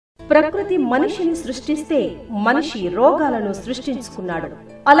ప్రకృతి మనిషిని సృష్టిస్తే మనిషి రోగాలను సృష్టించుకున్నాడు.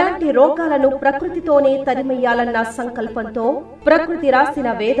 అలాంటి రోగాలను ప్రకృతితోనే తరిమెయ్యాలన్న సంకల్పంతో ప్రకృతి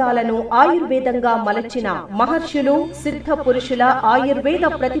రాసిన వేదాలను ఆయుర్వేదంగా మలచిన మహర్షులు, సిద్ధ పురుషుల, ఆయుర్వేద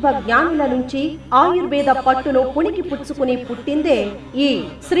ప్రతిభ జ్ఞానుల నుంచి ఆయుర్వేద పట్టును పుణికి పుచ్చుకుని పుట్టిందే ఈ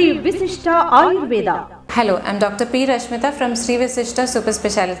శ్రీ విశిష్ట Ayurveda. Hello, I'm Dr. P. Rashmita from Sri Visista Super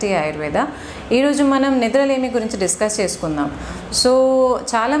Speciality Ayurveda. ఈరోజు మనం నిద్రలేమి గురించి డిస్కస్ చేసుకుందాం. సో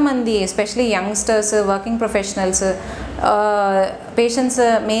చాలామంది especially youngsters, working professionals, patients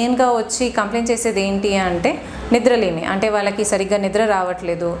మెయిన్గా వచ్చి కంప్లైంట్ చేసేది ఏంటి అంటే నిద్రలేమి. అంటే వాళ్ళకి సరిగ్గా నిద్ర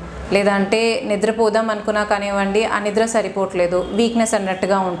రావట్లేదు, లేదంటే నిద్రపోదాం అనుకున్నా కానివ్వండి ఆ నిద్ర సరిపోవట్లేదు, వీక్నెస్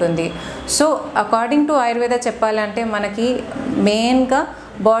అన్నట్టుగా ఉంటుంది. సో అకార్డింగ్ టు ఆయుర్వేద చెప్పాలంటే మనకి మెయిన్గా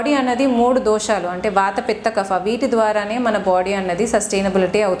బాడీ అన్నది 3 దోషాలు అంటే వాత, పిత్త, కఫ, వీటి ద్వారానే మన బాడీ అన్నది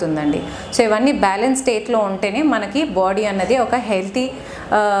సస్టైనబిలిటీ అవుతుందండి. సో ఇవన్నీ బ్యాలెన్స్ స్టేట్లో ఉంటేనే మనకి బాడీ అన్నది ఒక హెల్తీ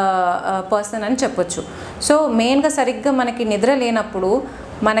పర్సన్ అని చెప్పొచ్చు. సో మెయిన్గా సరిగ్గా మనకి నిద్ర లేనప్పుడు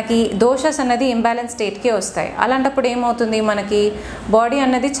మనకి దోషస్ అన్నది ఇంబ్యాలెన్స్ స్టేట్కి వస్తాయి. అలాంటప్పుడు ఏమవుతుంది, మనకి బాడీ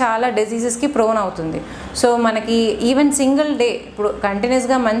అన్నది చాలా డిజీజెస్కి ప్రోన్ అవుతుంది. సో మనకి ఈవెన్ సింగిల్ డే, ఇప్పుడు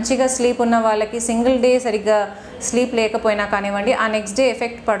కంటిన్యూస్గా మంచిగా స్లీప్ ఉన్న వాళ్ళకి సింగిల్ డే సరిగ్గా స్లీప్ లేకపోయినా కానివ్వండి ఆ నెక్స్ట్ డే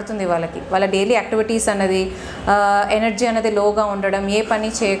ఎఫెక్ట్ పడుతుంది వాళ్ళకి. వాళ్ళ డైలీ యాక్టివిటీస్ అన్నది, ఎనర్జీ అనేది లోగా ఉండడం, ఏ పని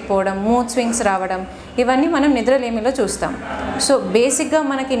చేయకపోవడం, మూడ్ స్వింగ్స్ రావడం, ఇవన్నీ మనం నిద్రలేమిలో చూస్తాం. సో బేసిక్గా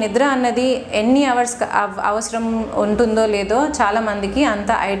మనకి నిద్ర అన్నది ఎన్ని అవర్స్ అవసరం ఉంటుందో లేదో చాలామందికి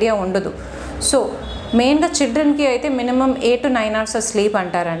అంత ఐడియా ఉండదు. సో మెయిన్గా చిల్డ్రన్కి అయితే minimum 8 to 9 hours of sleep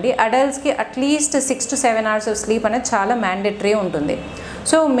అంటారండి. అడల్ట్స్కి at least 6 to 7 hours of sleep అనేది చాలా మ్యాండేటరీ ఉంటుంది.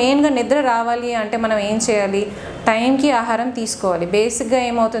 సో మెయిన్గా నిద్ర రావాలి అంటే మనం ఏం చేయాలి, టైంకి ఆహారం తీసుకోవాలి. బేసిక్గా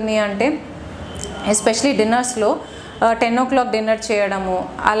ఏమవుతుంది అంటే ఎస్పెషలీ డిన్నర్స్లో 10 o'clock డిన్నర్ చేయడము,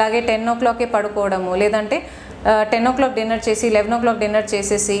 అలాగే 10 o'clock పడుకోవడము, లేదంటే 10 o'clock డిన్నర్ చేసి 11 o'clock డిన్నర్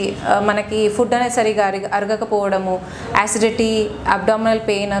చేసేసి మనకి ఫుడ్ అనేది సరిగా అరగకపోవడము, యాసిడిటీ, అబ్డామినల్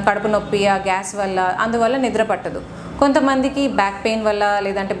పెయిన్, కడుపు నొప్పి, ఆ గ్యాస్ వల్ల, అందువల్ల నిద్ర పట్టదు. కొంతమందికి బ్యాక్ పెయిన్ వల్ల,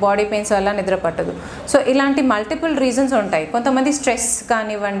 లేదంటే బాడీ పెయిన్స్ వల్ల నిద్ర పట్టదు. సో ఇలాంటి మల్టిపుల్ రీజన్స్ ఉంటాయి. కొంతమంది స్ట్రెస్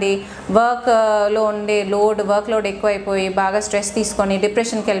కానివ్వండి, వర్క్లో ఉండే వర్క్ లోడ్ ఎక్కువైపోయి బాగా స్ట్రెస్ తీసుకొని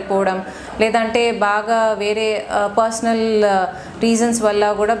డిప్రెషన్కి వెళ్ళిపోవడం, లేదంటే బాగా వేరే పర్సనల్ రీజన్స్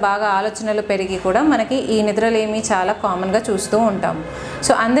వల్ల కూడా బాగా ఆలోచనలు పెరిగి కూడా మనకి ఈ నిద్రలేమి చాలా కామన్గా చూస్తూ ఉంటాం.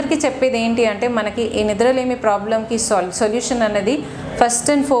 సో అందరికీ చెప్పేది ఏంటి అంటే మనకి ఈ నిద్రలేమి ప్రాబ్లంకి సొల్యూషన్ అనేది ఫస్ట్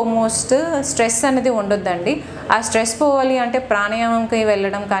అండ్ ఫార్మోస్ట్ స్ట్రెస్ అనేది ఉండొద్దండి. ఆ స్ట్రెస్ పోవాలి అంటే ప్రాణాయామంకి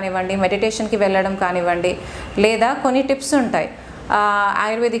వెళ్ళడం కానివ్వండి, మెడిటేషన్కి వెళ్ళడం కానివ్వండి, లేదా కొన్ని టిప్స్ ఉంటాయి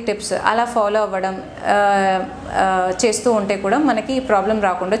ఆయుర్వేదిక్ టిప్స్, అలా ఫాలో అవ్వడం చేస్తూ ఉంటే కూడా మనకి ఈ ప్రాబ్లం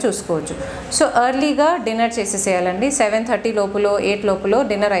రాకుండా చూసుకోవచ్చు. సో ఎర్లీగా డిన్నర్ చేసేసేయాలండి. 7:30 లోపులో 8 లోపులో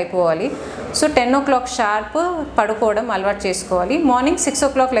డిన్నర్ అయిపోవాలి. సో 10 o'clock షార్ప్ పడుకోవడం అలవాటు చేసుకోవాలి. మార్నింగ్ 6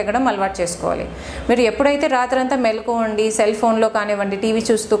 o'clock లెగడం అలవాటు చేసుకోవాలి. మీరు ఎప్పుడైతే రాత్రంతా మెలకువండి సెల్ ఫోన్లో కానివ్వండి, టీవీ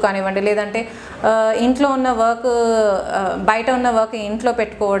చూస్తూ కానివ్వండి, లేదంటే ఇంట్లో ఉన్న వర్క్, బయట ఉన్న వర్క్ ఇంట్లో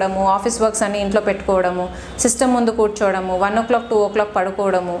పెట్టుకోవడము, ఆఫీస్ వర్క్స్ అన్నీ ఇంట్లో పెట్టుకోవడము, సిస్టమ్ ముందు కూర్చోవడము, 1 o'clock 2 o'clock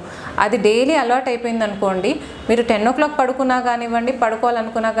పడుకోవడము, అది డైలీ అలవాటు అయిపోయింది అనుకోండి. మీరు 10 o'clock పడుకున్నా కానివ్వండి,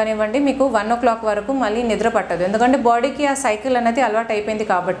 పడుకోవాలనుకున్నా కానివ్వండి, మీకు 1 o'clock వరకు మళ్ళీ నిద్ర పట్టదు. ఎందుకంటే బాడీకి ఆ సైకిల్ అనేది అలవాటు అయిపోయింది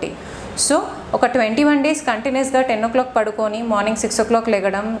కాబట్టి. సో ఒక 21 days కంటిన్యూస్గా 10 o'clock పడుకొని మార్నింగ్ 6 o'clock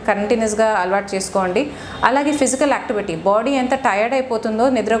లెగడం కంటిన్యూస్గా అలవాటు చేసుకోండి. అలాగే ఫిజికల్ యాక్టివిటీ, బాడీ ఎంత టైర్డ్ అయిపోతుందో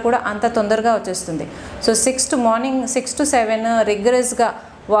నిద్ర కూడా అంత తొందరగా వచ్చేస్తుంది. సో మార్నింగ్ 6 to 7 రిగరస్గా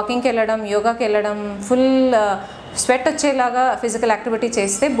వాకింగ్కి వెళ్ళడం, యోగాకి వెళ్ళడం, ఫుల్ స్వెట్ వచ్చేలాగా ఫిజికల్ యాక్టివిటీ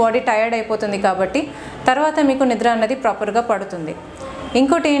చేస్తే బాడీ టైర్డ్ అయిపోతుంది కాబట్టి తర్వాత మీకు నిద్ర అన్నది ప్రాపర్గా పడుతుంది.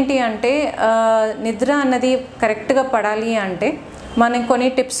 ఇంకోటి ఏంటి అంటే నిద్ర అన్నది కరెక్ట్గా పడాలి అంటే మనకి కొన్ని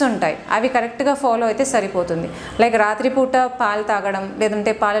టిప్స్ ఉంటాయి, అవి కరెక్ట్గా ఫాలో అయితే సరిపోతుంది. లైక్ రాత్రిపూట పాలు తాగడం,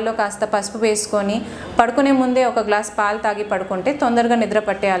 లేదంటే పాలలో కాస్త పసుపు వేసుకొని పడుకునే ముందే ఒక గ్లాస్ పాలు తాగి పడుకుంటే తొందరగా నిద్ర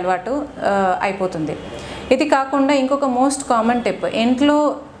పట్టే అలవాటు అయిపోతుంది. ఇది కాకుండా ఇంకొక మోస్ట్ కామన్ టిప్, ఇంట్లో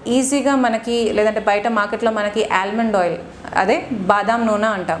ఈజీగా మనకి, లేదంటే బయట మార్కెట్లో మనకి ఆల్మండ్ ఆయిల్, అదే బాదాం నూనె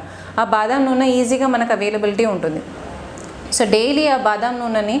అంటాం, ఆ బాదాం నూనె ఈజీగా మనకు అవైలబిలిటీ ఉంటుంది. సో డైలీ ఆ బాదాం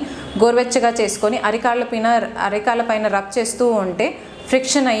నూనెని గోరువెచ్చగా చేసుకొని అరికాళ్ళ పైన రబ్ చేస్తూ ఉంటే,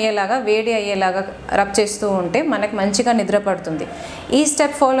 ఫ్రిక్షన్ అయ్యేలాగా, వేడి అయ్యేలాగా రబ్ చేస్తూ ఉంటే మనకు మంచిగా నిద్ర పడుతుంది. ఈ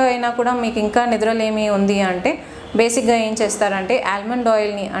స్టెప్ ఫాలో అయినా కూడా మీకు ఇంకా నిద్రలేమి ఉంది అంటే బేసిక్గా ఏం చేస్తారంటే ఆల్మండ్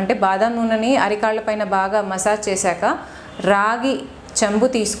ఆయిల్ని, అంటే బాదాం నూనెని అరికాళ్ళ పైన బాగా మసాజ్ చేశాక రాగి చెంబు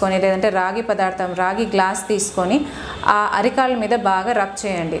తీసుకొని, లేదంటే రాగి పదార్థం, రాగి గ్లాస్ తీసుకొని ఆ అరికాళ్ళ మీద బాగా రబ్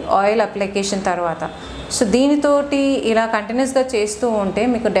చేయండి ఆయిల్ అప్లికేషన్ తర్వాత. సో దీనితోటి ఇలా కంటిన్యూస్గా చేస్తూ ఉంటే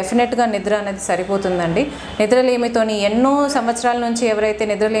మీకు డెఫినెట్గా నిద్ర అనేది సరిపోతుందండి. నిద్రలేమితోని ఎన్నో సంవత్సరాల నుంచి ఎవరైతే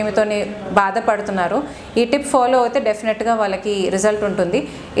నిద్రలేమితోని బాధపడుతున్నారో ఈ టిప్ ఫాలో అయితే డెఫినెట్గా వాళ్ళకి రిజల్ట్ ఉంటుంది.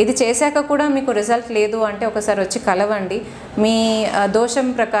 ఇది చేశాక కూడా మీకు రిజల్ట్ లేదు అంటే ఒకసారి వచ్చి కలవండి. మీ దోషం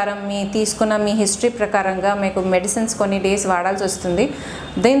ప్రకారం తీసుకున్న మీ హిస్టరీ ప్రకారంగా మీకు మెడిసిన్స్ కొన్ని డేస్ వాడాల్సి వస్తుంది.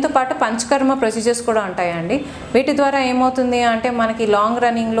 దీంతోపాటు పంచకర్మ ప్రొసీజర్స్ కూడా ఉంటాయండి. వీటి ద్వారా ఏమవుతుంది అంటే మనకి లాంగ్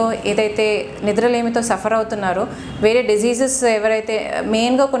రన్నింగ్లో ఏదైతే నిద్రలేమితో సఫర్ అవుతున్నారో వేరే డిజీజెస్ ఎవరైతే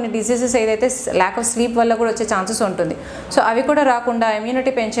మెయిన్గా కొన్ని డిజీజెస్ ఏదైతే ల్యాక్ ఆఫ్ స్లీప్ వల్ల కూడా వచ్చే ఛాన్సెస్ ఉంటుంది. సో అవి కూడా రాకుండా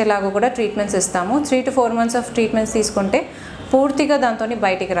ఇమ్యూనిటీ పెంచేలాగా కూడా ట్రీట్మెంట్స్ ఇస్తాము. 3 to 4 months ఆఫ్ ట్రీట్మెంట్స్ తీసుకుంటే పూర్తిగా దాంతో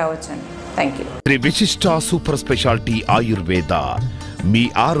బయటికి రావచ్చండి. Thank you. శ్రీ విశిష్ట సూపర్ స్పెషాలిటీ ఆయుర్వేద, మీ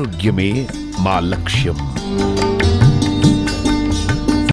ఆరోగ్యమే మా లక్ష్యం.